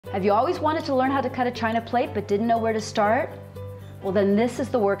Have you always wanted to learn how to cut a china plate but didn't know where to start? Well, then this is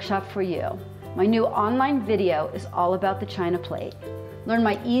the workshop for you. My new online video is all about the china plate. Learn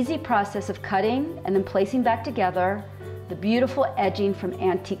my easy process of cutting and then placing back together the beautiful edging from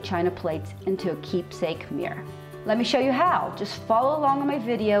antique china plates into a keepsake mirror. Let me show you how. Just follow along on my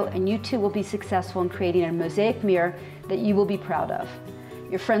video and you too will be successful in creating a mosaic mirror that you will be proud of.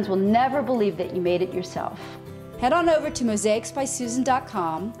 Your friends will never believe that you made it yourself. Head on over to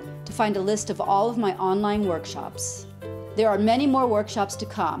mosaicsbysusan.com to find a list of all of my online workshops. There are many more workshops to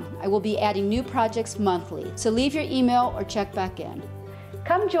come. I will be adding new projects monthly, so leave your email or check back in.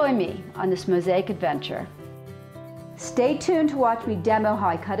 Come join me on this mosaic adventure. Stay tuned to watch me demo how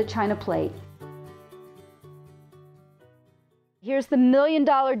I cut a china plate. Here's the $1 million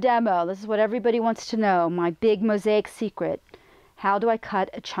demo. This is what everybody wants to know, my big mosaic secret. How do I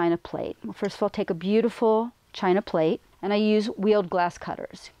cut a china plate? Well, first of all, take a beautiful china plate, and I use wheeled glass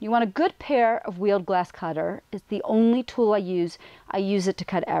cutters. You want a good pair of wheeled glass cutter. It's the only tool I use. I use it to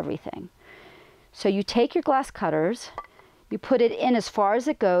cut everything. So you take your glass cutters, you put it in as far as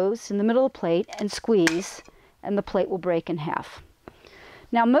it goes in the middle of the plate and squeeze, and the plate will break in half.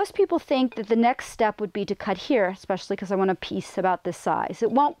 Now most people think that the next step would be to cut here, especially because I want a piece about this size.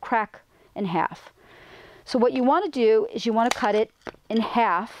 It won't crack in half. So what you want to do is you want to cut it in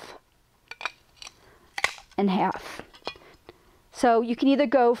half and half. So you can either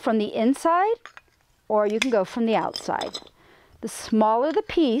go from the inside or you can go from the outside. The smaller the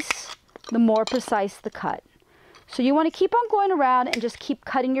piece, the more precise the cut. So you want to keep on going around and just keep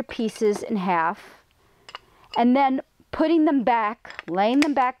cutting your pieces in half and then putting them back, laying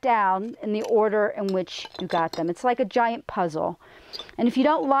them back down in the order in which you got them. It's like a giant puzzle. And if you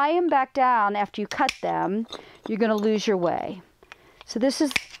don't lie them back down after you cut them, you're going to lose your way. So this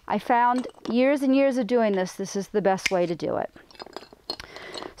is, I found years and years of doing this, this is the best way to do it.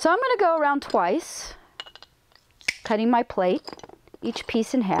 So I'm going to go around twice, cutting my plate, each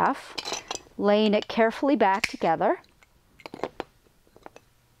piece in half, laying it carefully back together.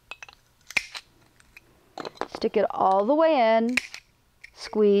 Stick it all the way in,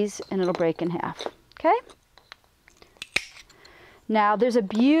 squeeze, and it'll break in half. Okay? Now there's a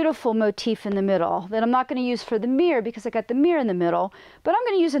beautiful motif in the middle that I'm not going to use for the mirror because I got the mirror in the middle, but I'm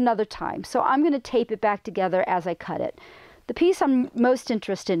going to use another time. So I'm going to tape it back together as I cut it. The piece I'm most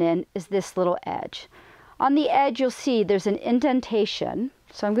interested in is this little edge. On the edge you'll see there's an indentation.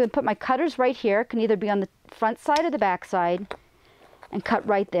 So I'm going to put my cutters right here. It can either be on the front side or the back side, and cut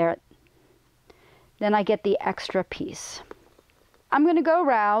right there. Then I get the extra piece. I'm going to go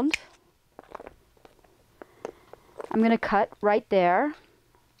around. I'm going to cut right there,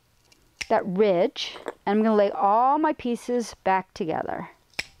 that ridge, and I'm going to lay all my pieces back together.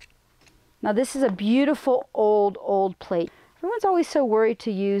 Now this is a beautiful old plate. Everyone's always so worried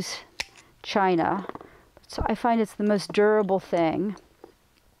to use china, so I find it's the most durable thing.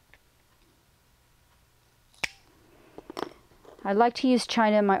 I like to use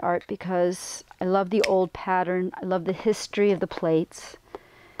china in my art because I love the old pattern. I love the history of the plates.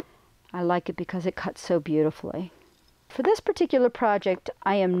 I like it because it cuts so beautifully. For this particular project,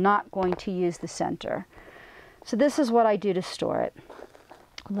 I am not going to use the center. So this is what I do to store it.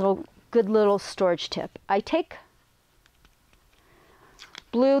 A good little storage tip. I take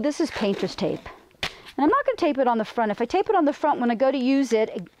blue, this is painter's tape. And I'm not going to tape it on the front. If I tape it on the front, when I go to use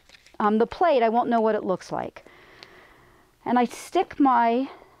it, the plate, I won't know what it looks like. And I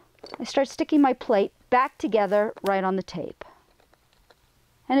start sticking my plate back together right on the tape.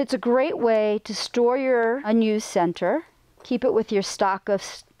 And it's a great way to store your unused center. Keep it with your stock of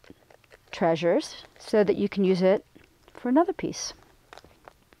treasures so that you can use it for another piece.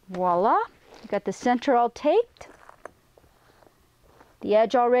 Voila! You got the center all taped, the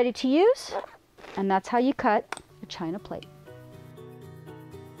edge all ready to use, and that's how you cut a china plate.